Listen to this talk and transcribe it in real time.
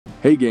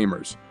Hey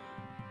gamers,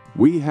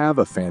 we have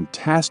a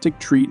fantastic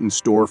treat in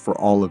store for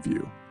all of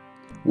you.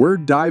 We're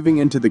diving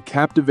into the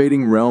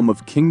captivating realm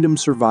of kingdom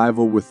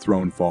survival with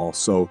Thronefall,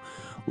 so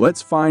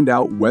let's find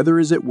out whether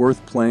is it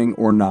worth playing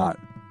or not.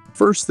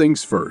 First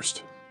things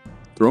first,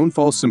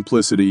 Thronefall's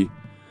simplicity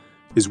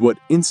is what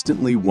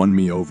instantly won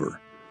me over.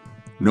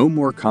 No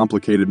more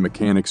complicated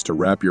mechanics to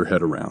wrap your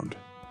head around.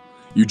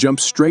 You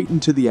jump straight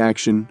into the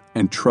action,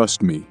 and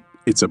trust me,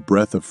 it's a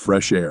breath of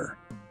fresh air.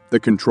 The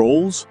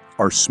controls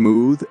are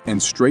smooth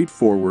and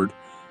straightforward,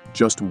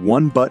 just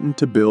one button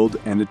to build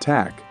and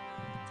attack,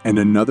 and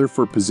another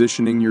for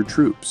positioning your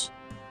troops.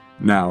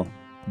 Now,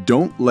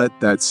 don't let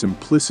that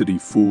simplicity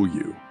fool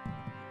you.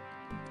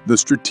 The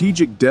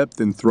strategic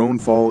depth in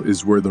Thronefall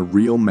is where the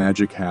real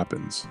magic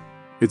happens.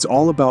 It's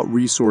all about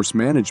resource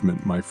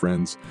management, my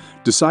friends.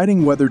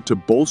 Deciding whether to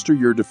bolster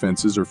your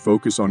defenses or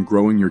focus on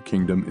growing your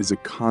kingdom is a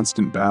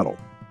constant battle.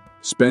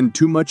 Spend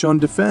too much on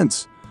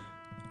defense,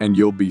 and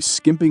you'll be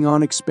skimping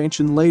on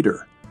expansion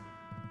later.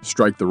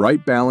 Strike the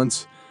right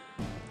balance,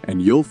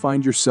 and you'll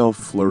find yourself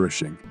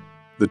flourishing.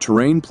 The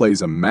terrain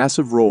plays a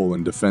massive role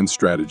in defense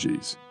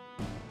strategies.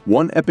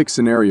 One epic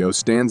scenario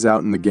stands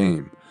out in the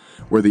game,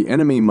 where the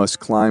enemy must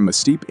climb a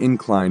steep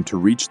incline to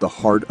reach the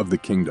heart of the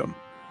kingdom.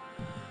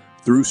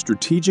 Through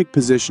strategic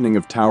positioning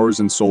of towers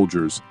and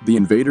soldiers, the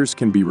invaders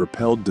can be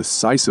repelled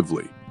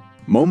decisively.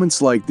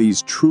 Moments like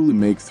these truly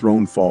make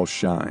Thronefall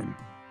shine.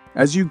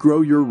 As you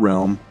grow your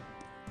realm,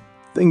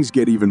 things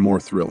get even more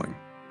thrilling.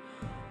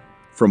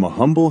 From a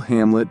humble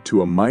hamlet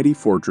to a mighty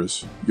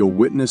fortress, you'll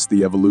witness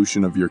the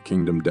evolution of your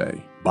kingdom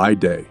day by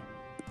day.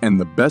 And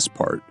the best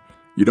part,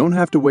 you don't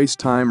have to waste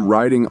time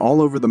riding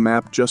all over the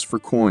map just for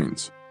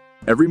coins.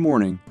 Every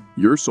morning,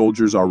 your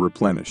soldiers are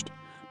replenished,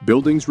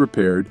 buildings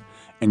repaired,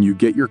 and you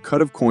get your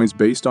cut of coins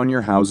based on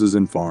your houses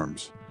and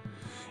farms.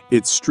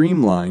 It's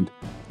streamlined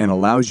and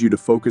allows you to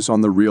focus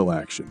on the real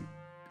action.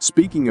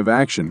 Speaking of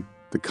action,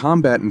 the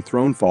combat in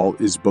Thronefall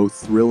is both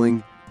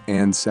thrilling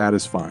and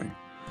satisfying.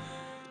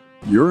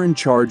 You're in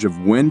charge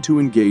of when to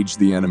engage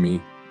the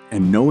enemy,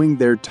 and knowing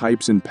their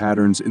types and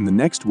patterns in the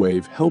next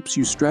wave helps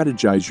you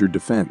strategize your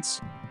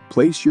defense.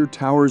 Place your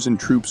towers and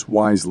troops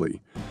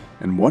wisely,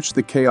 and watch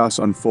the chaos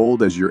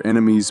unfold as your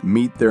enemies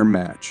meet their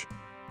match.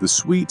 The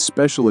sweet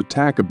special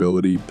attack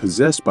ability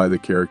possessed by the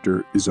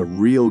character is a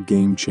real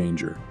game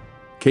changer,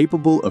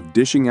 capable of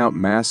dishing out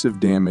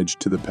massive damage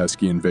to the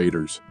pesky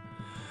invaders.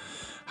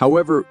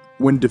 However,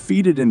 when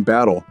defeated in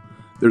battle,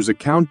 there's a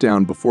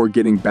countdown before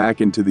getting back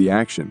into the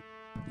action.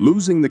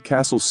 Losing the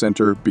castle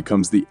center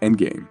becomes the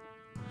endgame.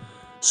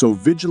 So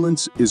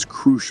vigilance is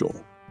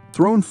crucial.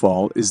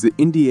 Thronefall is the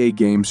indie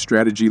game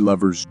strategy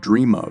lovers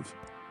dream of.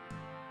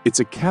 It's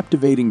a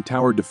captivating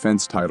tower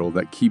defense title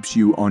that keeps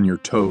you on your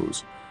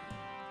toes,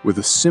 with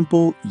a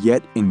simple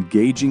yet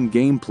engaging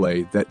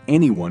gameplay that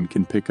anyone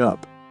can pick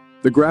up.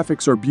 The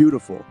graphics are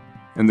beautiful,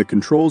 and the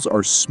controls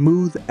are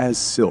smooth as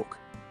silk.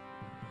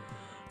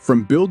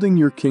 From building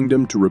your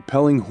kingdom to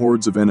repelling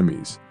hordes of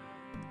enemies,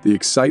 the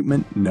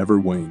excitement never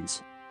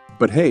wanes.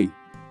 But hey,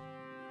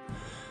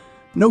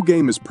 no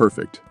game is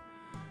perfect,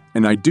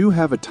 and I do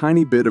have a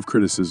tiny bit of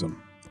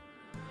criticism.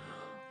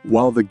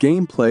 While the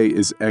gameplay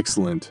is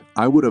excellent,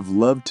 I would have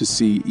loved to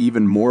see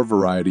even more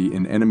variety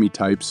in enemy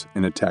types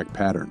and attack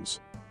patterns.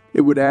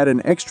 It would add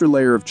an extra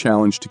layer of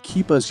challenge to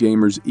keep us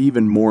gamers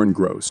even more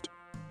engrossed.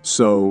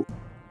 So,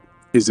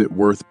 is it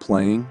worth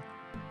playing?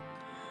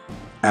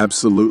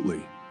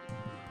 Absolutely.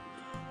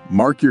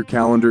 Mark your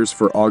calendars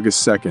for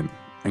August 2nd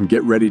and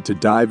get ready to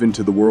dive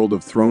into the world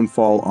of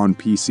Thronefall on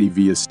PC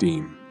via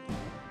Steam.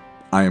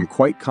 I am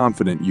quite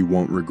confident you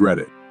won't regret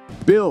it.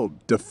 Build,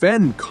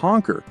 defend,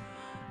 conquer.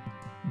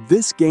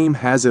 This game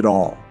has it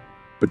all.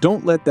 But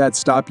don't let that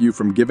stop you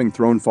from giving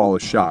Thronefall a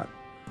shot.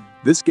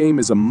 This game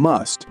is a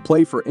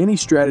must-play for any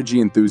strategy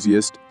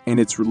enthusiast, and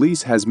its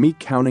release has me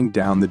counting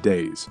down the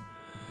days.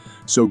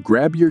 So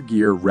grab your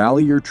gear,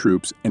 rally your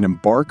troops, and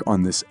embark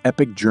on this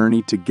epic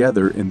journey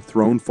together in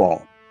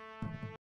Thronefall.